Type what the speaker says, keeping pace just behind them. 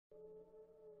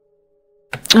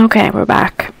Okay, we're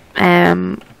back.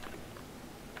 That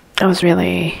was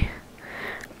really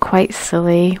quite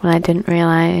silly when I didn't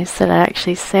realise that I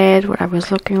actually said what I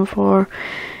was looking for.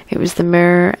 It was the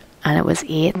mirror and it was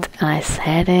 8 and I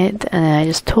said it and then I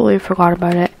just totally forgot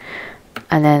about it,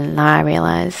 and then now I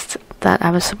realised that I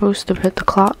was supposed to put the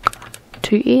clock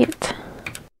to 8.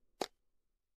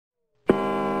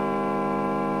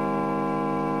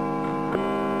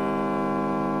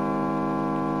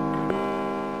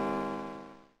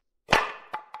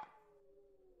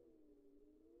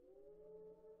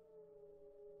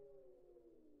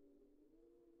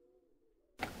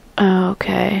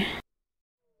 Okay.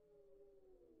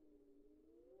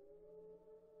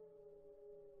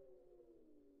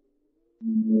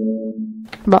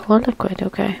 Bottle of liquid,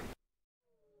 okay.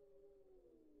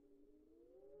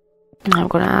 I'm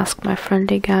gonna ask my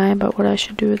friendly guy about what I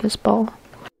should do with this ball.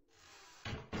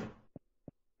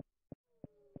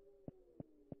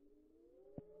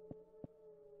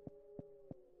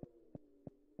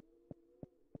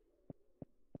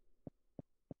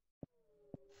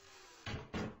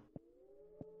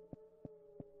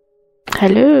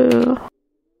 Hello?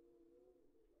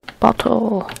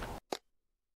 Bottle.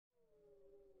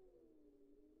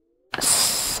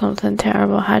 Something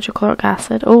terrible. Hydrochloric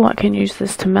acid. Oh, I can use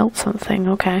this to melt something.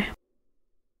 Okay.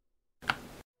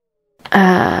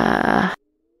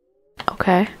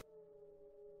 Okay.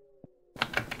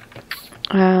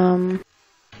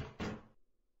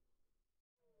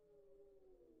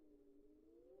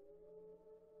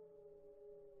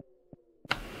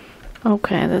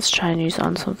 Okay, let's try and use it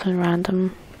on something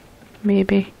random.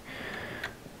 Maybe.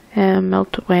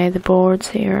 Melt away the boards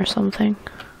here or something.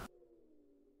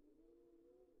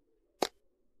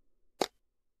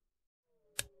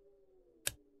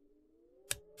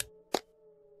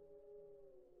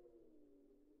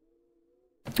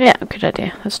 Yeah, good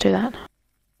idea. Let's do that.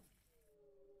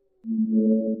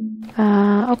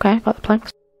 Okay, got the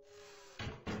planks.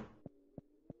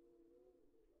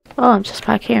 Oh, I'm just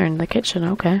back here in the kitchen.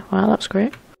 Okay, wow, that's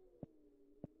great.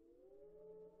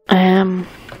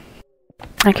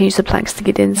 I can use the planks to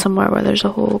get in somewhere where there's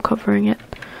a hole covering it.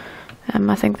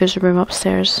 I think there's a room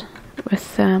upstairs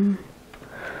with a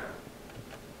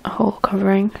hole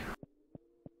covering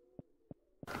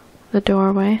the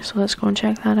doorway, so let's go and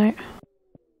check that out.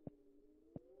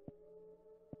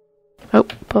 Oh,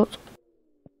 bolt.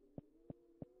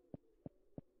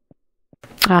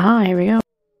 Aha, here we go.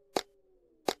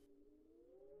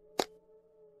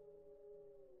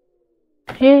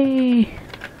 Yay!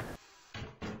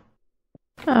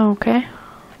 Okay.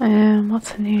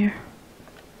 What's in here?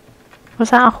 Was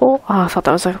that a hole? Oh, I thought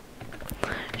that was a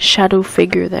shadow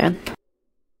figure then.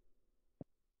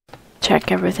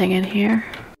 Check everything in here.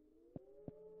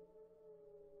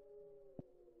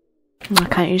 I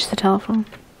can't use the telephone.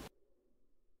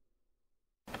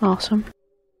 Awesome.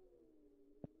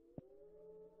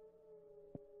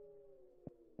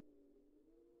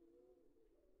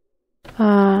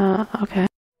 Okay.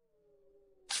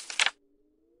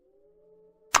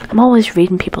 I'm always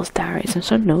reading people's diaries. I'm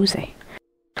so nosy.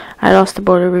 I lost the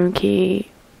boiler room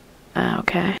key.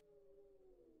 Okay.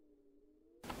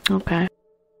 Okay.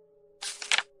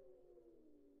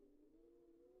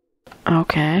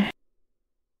 Okay.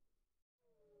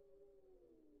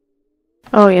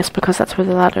 Oh yes, because that's where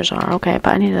the ladders are. Okay,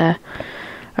 but I need a...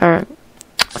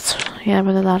 yeah,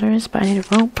 where the ladder is, but I need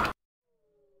a rope.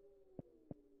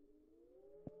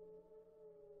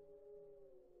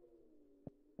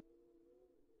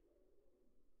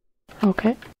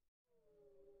 Okay.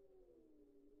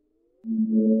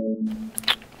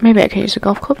 Maybe I can use a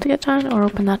golf club to get down or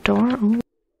open that door. Ooh.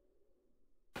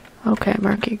 Okay,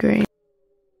 murky green.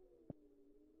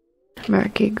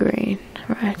 Murky green.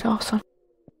 Right, awesome.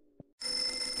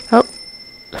 Oh,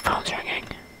 the phone's ringing.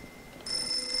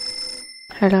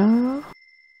 Hello?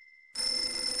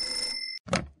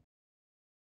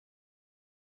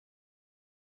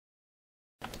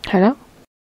 Hello?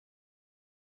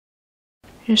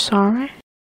 You're sorry?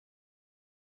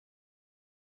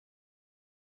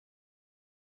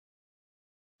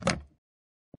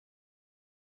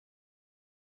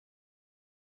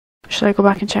 Should I go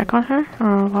back and check on her,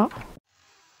 or what?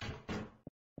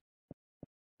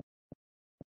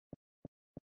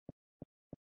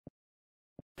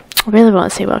 I really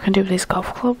want to see what I can do with these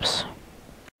golf clubs.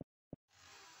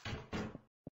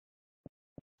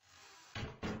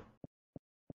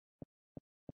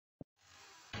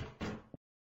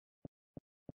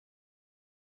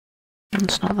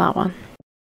 It's not that one.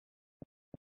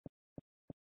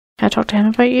 Can I talk to him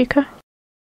about Yuka?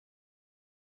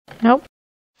 Nope.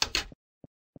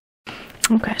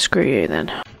 Okay, screw you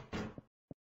then.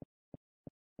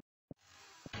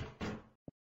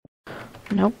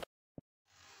 Nope.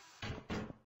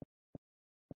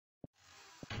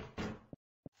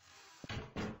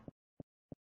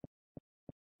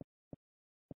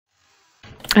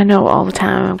 I know all the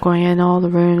time I'm going in all the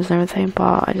rooms and everything,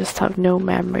 but I just have no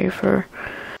memory for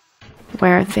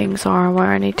where things are and where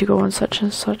I need to go and such,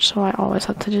 so I always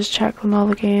have to just check them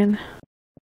all again.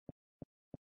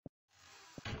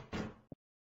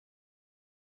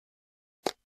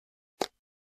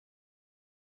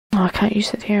 Oh, I can't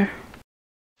use it here.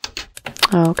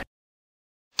 Oh, okay.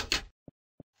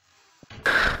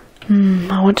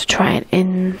 I want to try it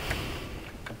in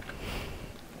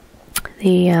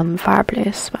the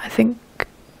fireplace, but I think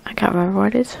I can't remember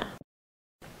what it is.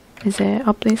 Is it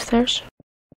up these stairs?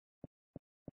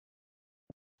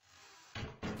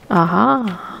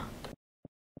 Aha!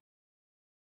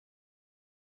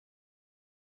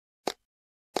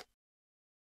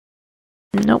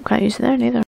 Nope, can't use it there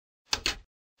neither.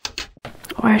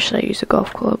 Where should I use a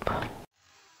golf club?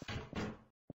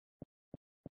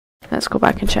 Let's go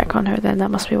back and check on her then,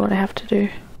 that must be what I have to do.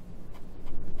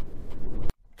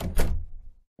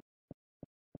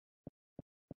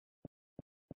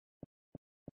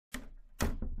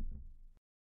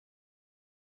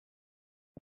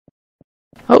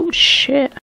 Oh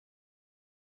shit!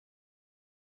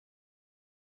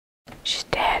 She's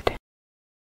dead.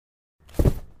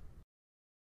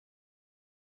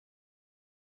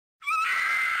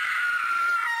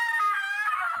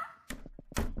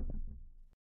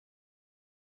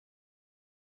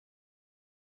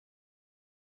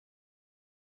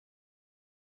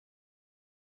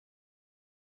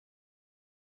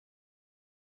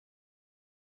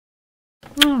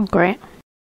 Oh, great.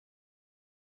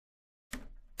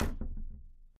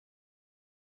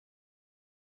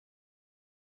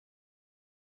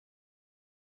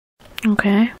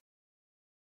 Okay.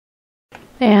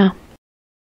 Yeah.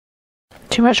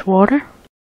 Too much water?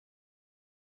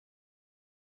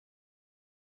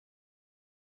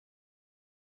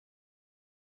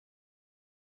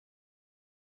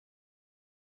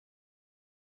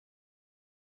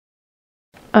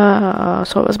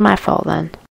 So it was my fault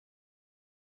then.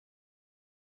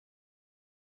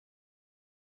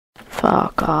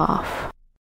 Fuck off.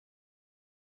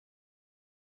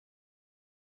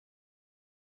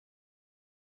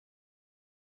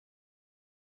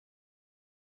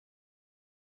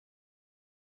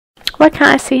 Why can't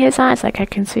I see his eyes like I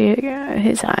can see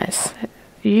his eyes?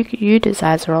 His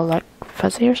eyes are all like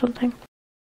fuzzy or something.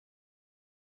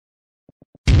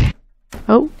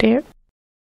 Oh dear.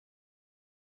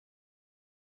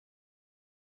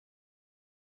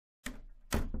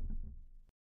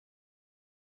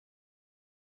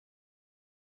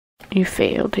 You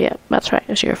failed, yeah, that's right,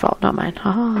 it's your fault, not mine.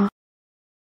 Haha.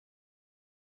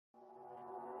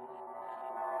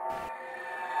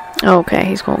 Okay,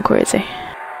 he's going crazy.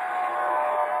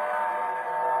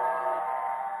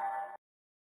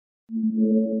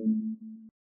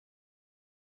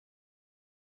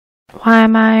 Why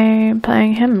am I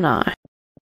playing him now?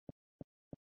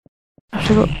 I have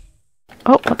to go.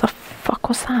 Oh, what the fuck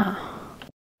was that?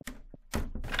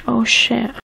 Oh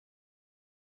shit.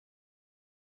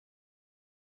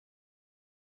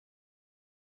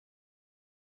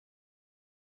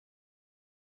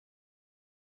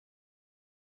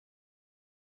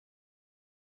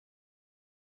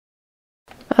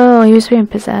 Oh, he was being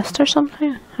possessed or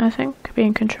something, I think.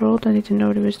 Being controlled and he didn't know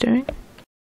what he was doing.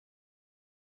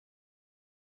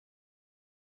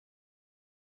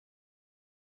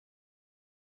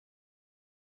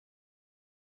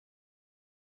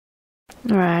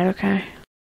 Right, okay.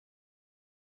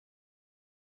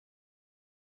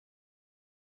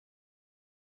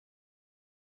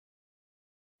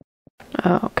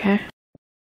 Oh, okay.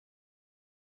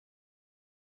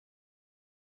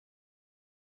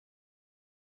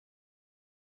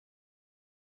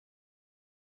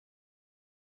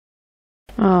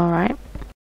 Alright.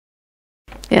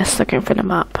 Yes, looking for the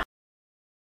map.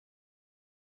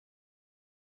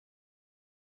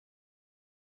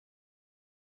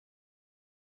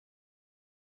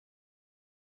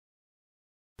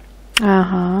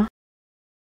 Uh-huh.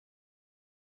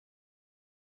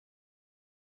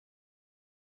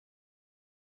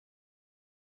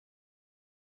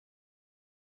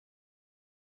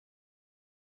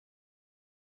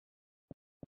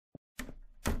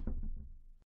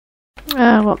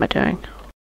 What am I doing?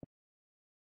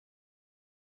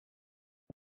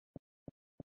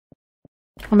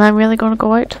 Am I really going to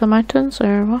go out to the mountains,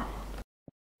 or what?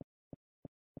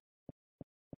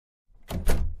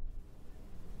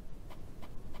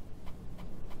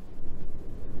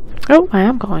 Oh, I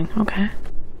am going, okay.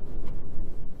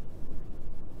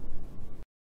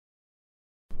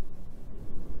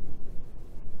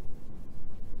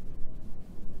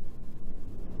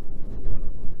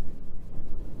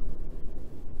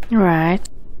 Right.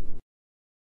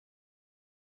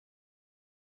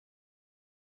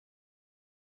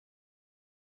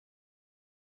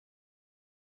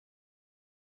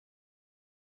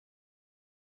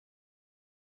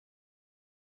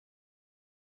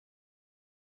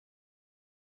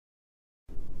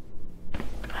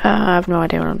 I have no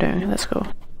idea what I'm doing. Let's go.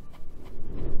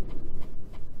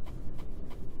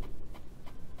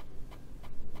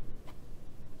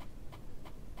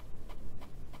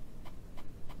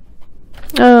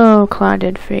 Oh,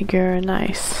 clouded figure.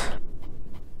 Nice.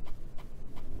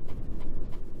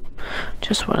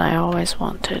 Just what I always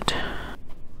wanted.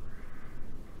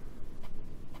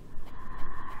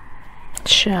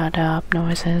 Shut up,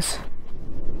 noises.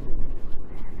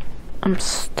 I'm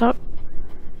stuck.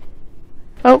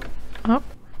 Oh, oh,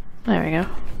 there we go.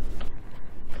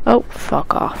 Oh,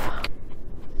 fuck off.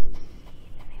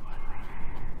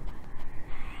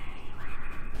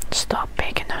 Stop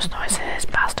making those noises,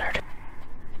 bastard.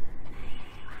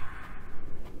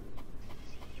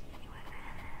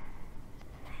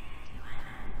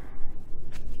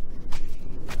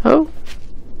 Oh.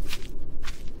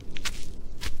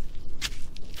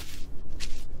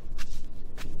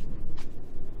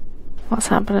 What's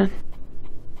happening?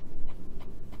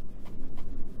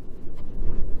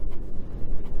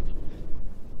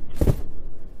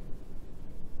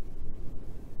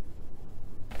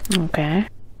 Okay.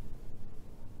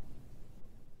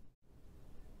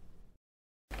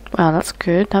 Wow, that's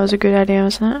good. That was a good idea,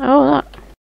 wasn't it? Oh, that.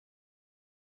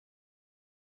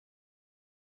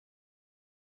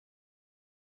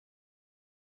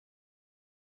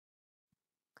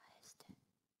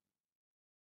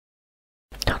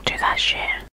 Don't do that shit.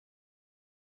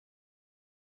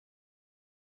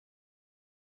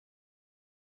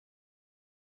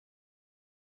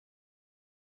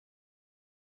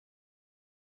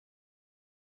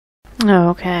 Oh,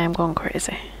 okay, I'm going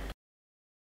crazy.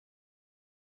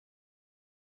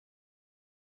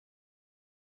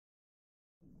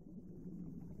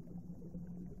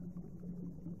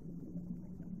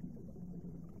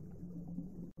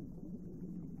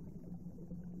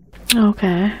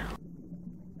 Okay.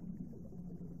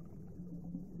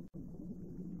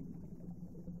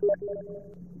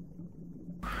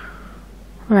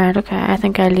 Right, okay. I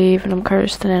think I leave and I'm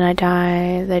cursed and then I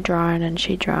die, they drown and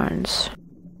she drowns.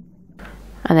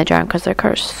 And they drown because they're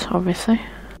cursed, obviously.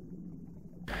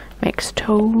 Makes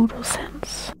total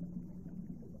sense.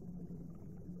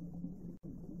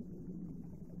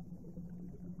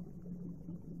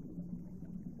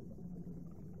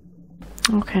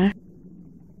 Okay.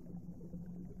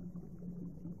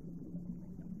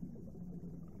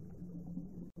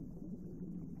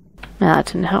 Nah, that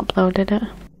didn't help though, did it?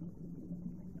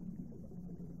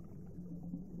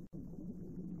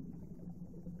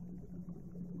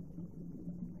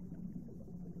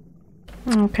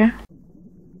 Okay.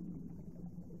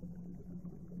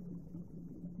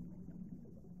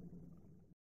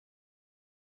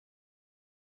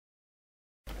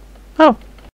 Oh.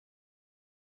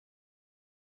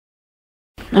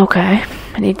 Okay.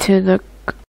 I need to look.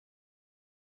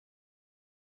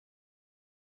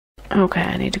 Okay,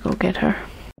 I need to go get her.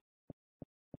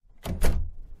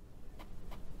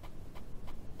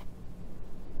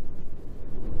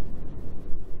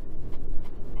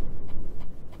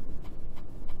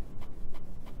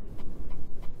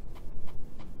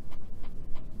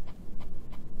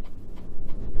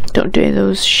 Don't do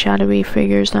those shadowy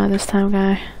figures now this time,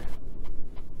 guy.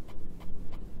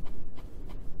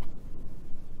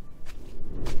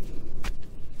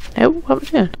 Oh, what was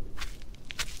I doing?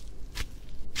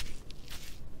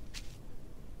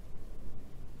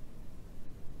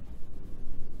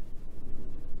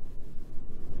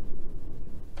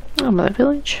 I'm at the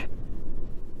village.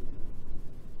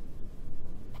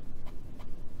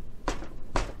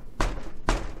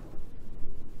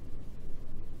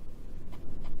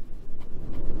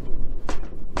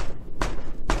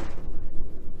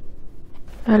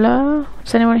 Hello?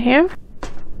 Is anyone here?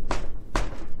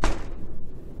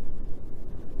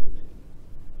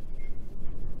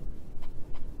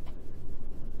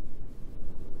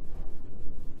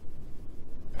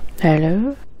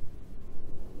 Hello?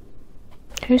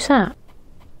 Who's that?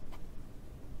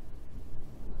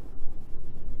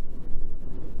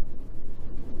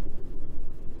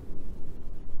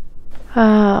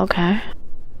 Okay.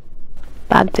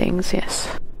 Bad things,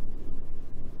 yes.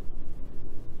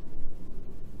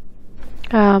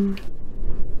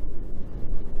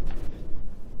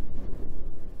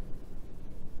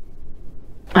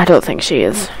 I don't think she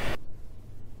is.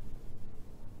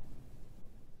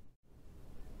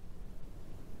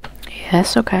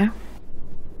 Yes, okay.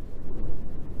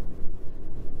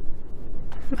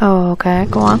 Oh, okay,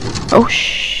 go on. Oh,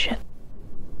 shit.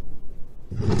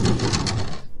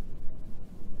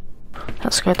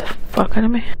 That scared the fuck out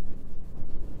of me.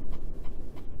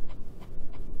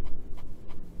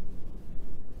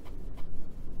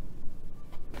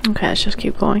 Okay, let's just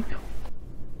keep going.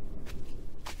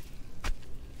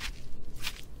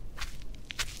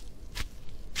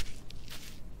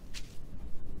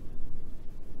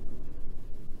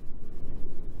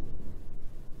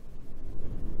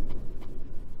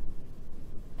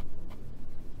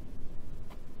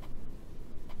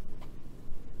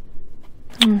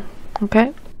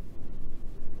 Okay.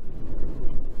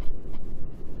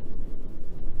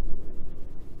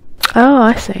 Oh,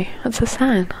 I see. That's a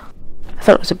sign. I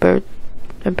thought it was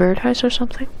a birdhouse or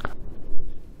something.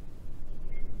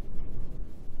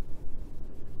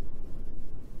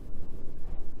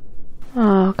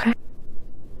 Oh, okay.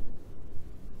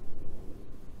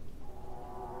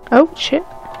 Oh, shit.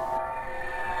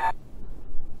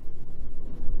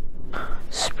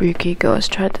 Spooky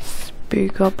ghost tried to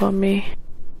spook up on me.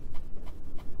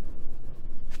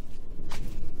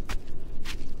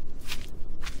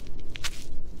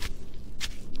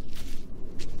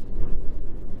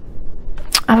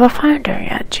 Have I found her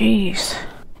yet? Jeez.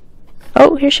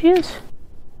 Oh, here she is.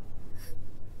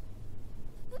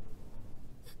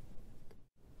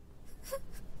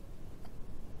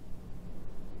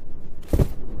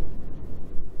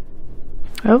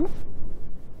 Oh.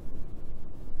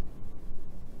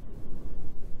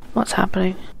 What's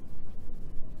happening?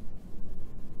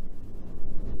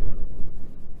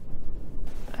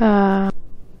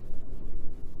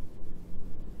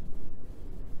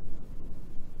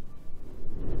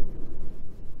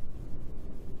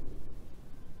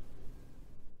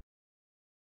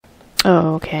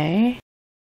 Okay.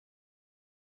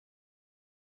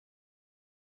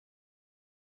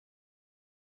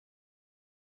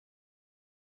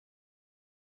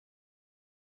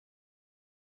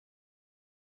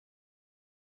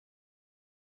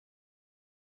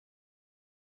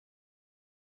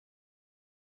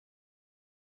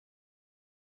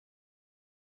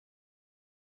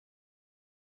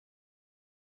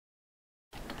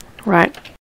 Right.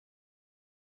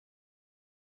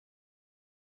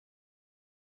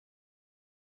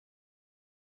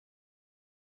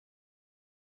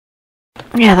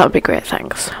 Yeah, that would be great,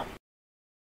 thanks.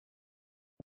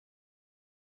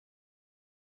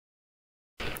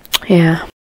 Yeah.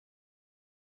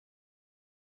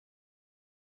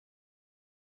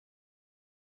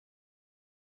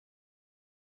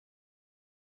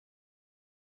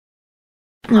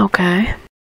 Okay.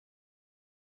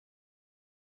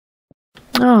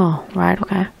 Oh, right,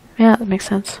 okay. Yeah, that makes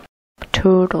sense.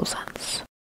 Total sense.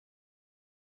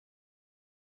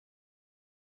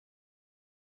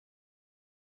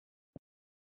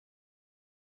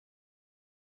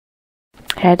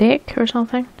 Headache or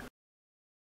something?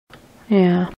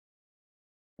 Yeah.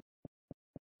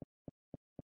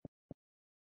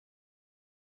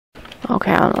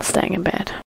 Okay, I'm not staying in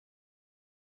bed.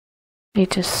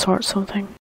 Need to sort something.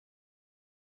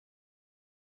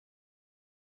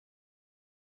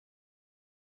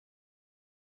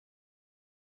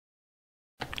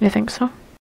 You think so?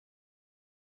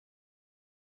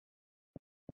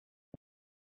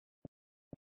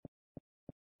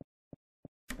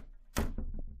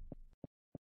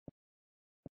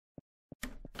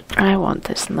 I want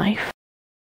this knife.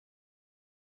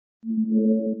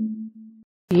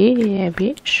 Yeah,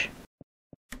 bitch.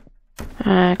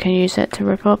 I can use it to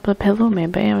rip up the pillow,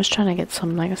 maybe. I was trying to get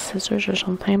some, like, scissors or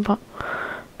something, but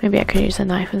maybe I could use a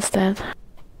knife instead.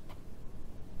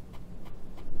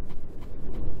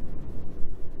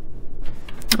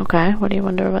 Okay, what do you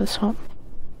wonder about the swamp?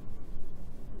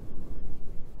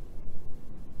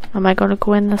 Am I gonna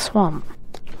go in the swamp?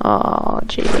 Oh,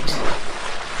 jeez.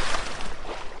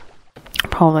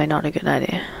 Probably not a good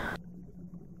idea.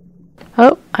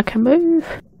 Oh, I can move.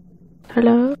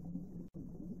 Hello?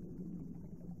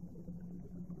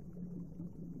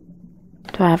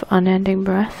 Do I have unending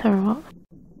breath or what?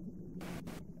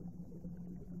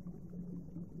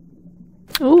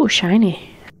 Ooh, shiny.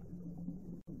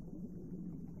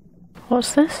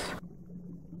 What's this?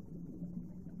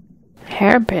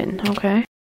 Hairpin, okay.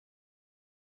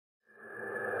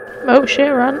 Oh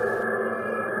shit, run.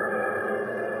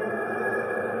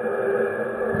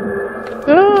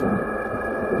 Oh.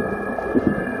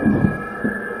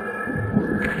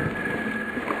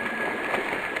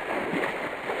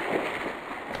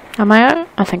 Am I out?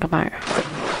 I think I'm out.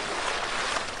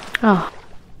 Oh.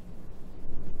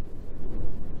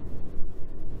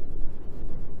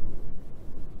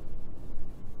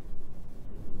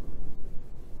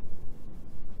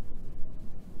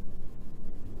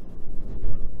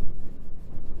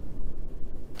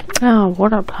 Oh,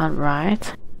 water plant,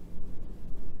 right.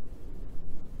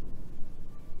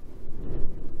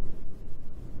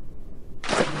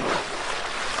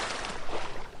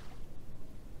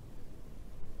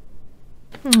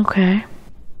 Okay.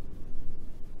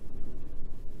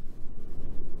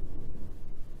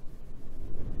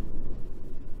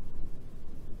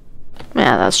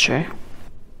 Yeah, that's true.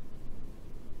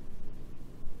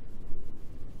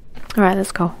 Alright,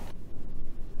 let's go.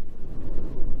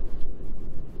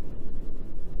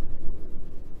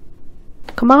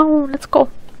 Come on, let's go.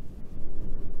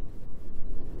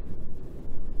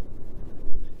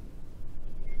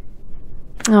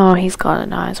 Oh, he's got it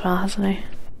now as well, hasn't he?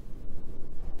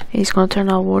 He's gonna turn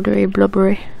all watery,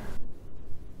 blubbery.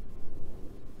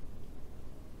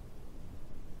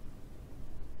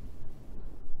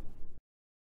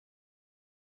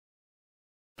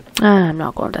 I'm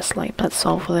not going to sleep. Let's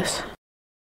solve this.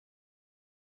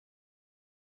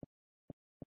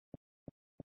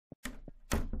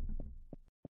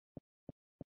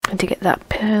 I need to get that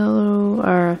pillow,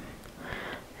 or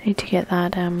I need to get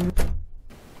that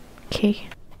key.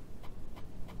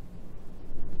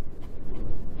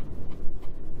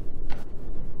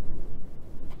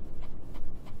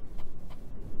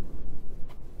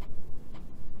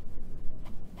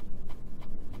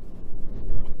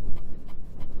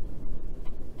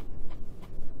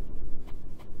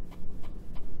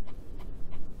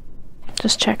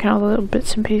 Just checking all the little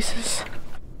bits and pieces.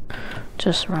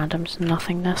 Just random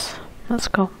nothingness. Let's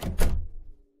go.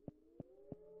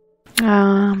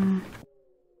 The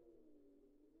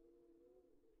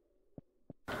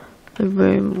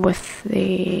room with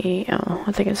the, oh,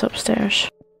 I think it's upstairs.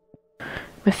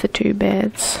 With the 2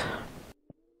 beds.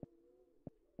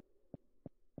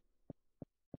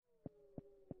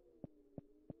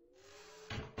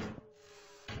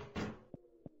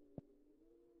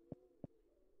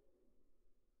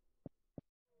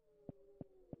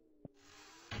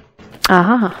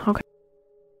 Aha, okay.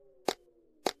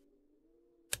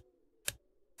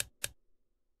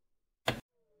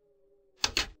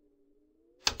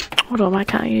 Hold on, why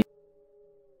can't you?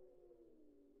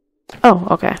 Oh,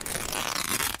 okay.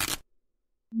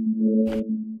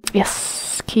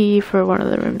 Yes, key for one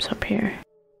of the rooms up here.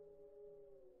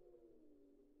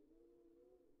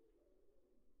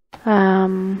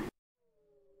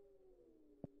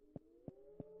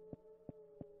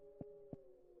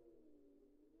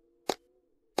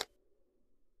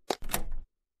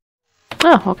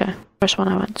 Oh, okay. First one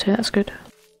I went to, that's good.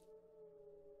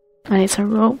 I need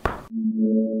some rope.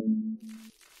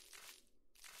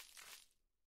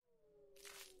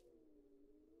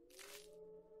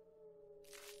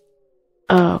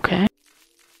 Okay.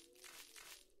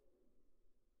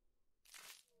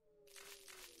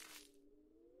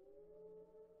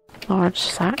 Large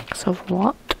sacks of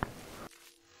what?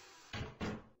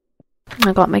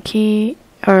 I got my key,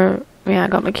 or yeah, I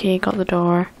got my key, got the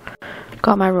door,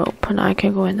 got my rope, and I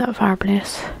can go in that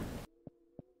fireplace.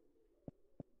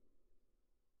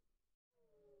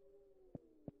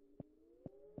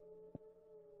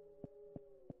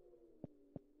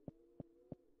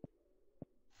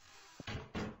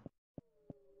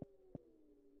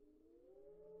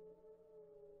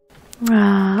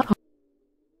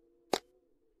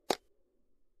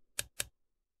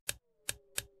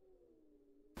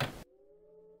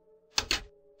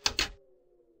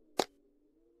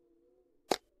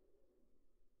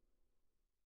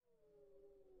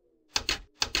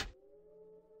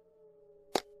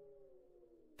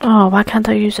 Oh, why can't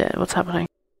I use it? What's happening?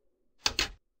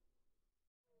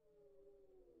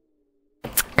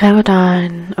 Go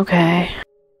down. Okay.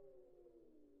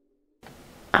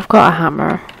 I've got a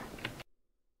hammer.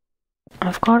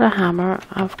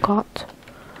 I've got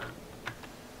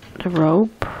the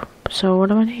rope. So what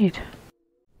do I need?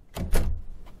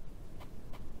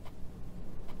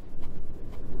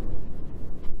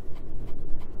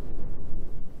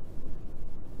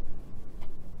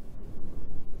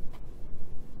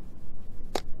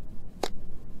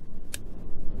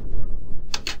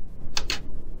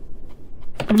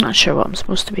 I'm not sure what I'm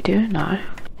supposed to be doing now.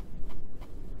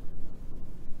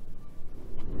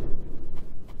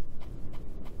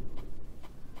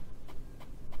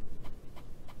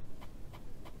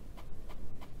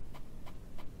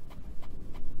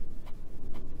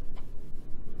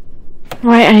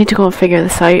 Right, I need to go and figure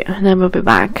this out and then we'll be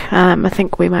back. I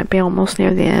think we might be almost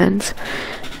near the end.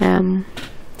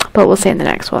 But we'll see you in the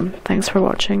next one. Thanks for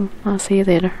watching. I'll see you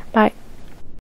later. Bye.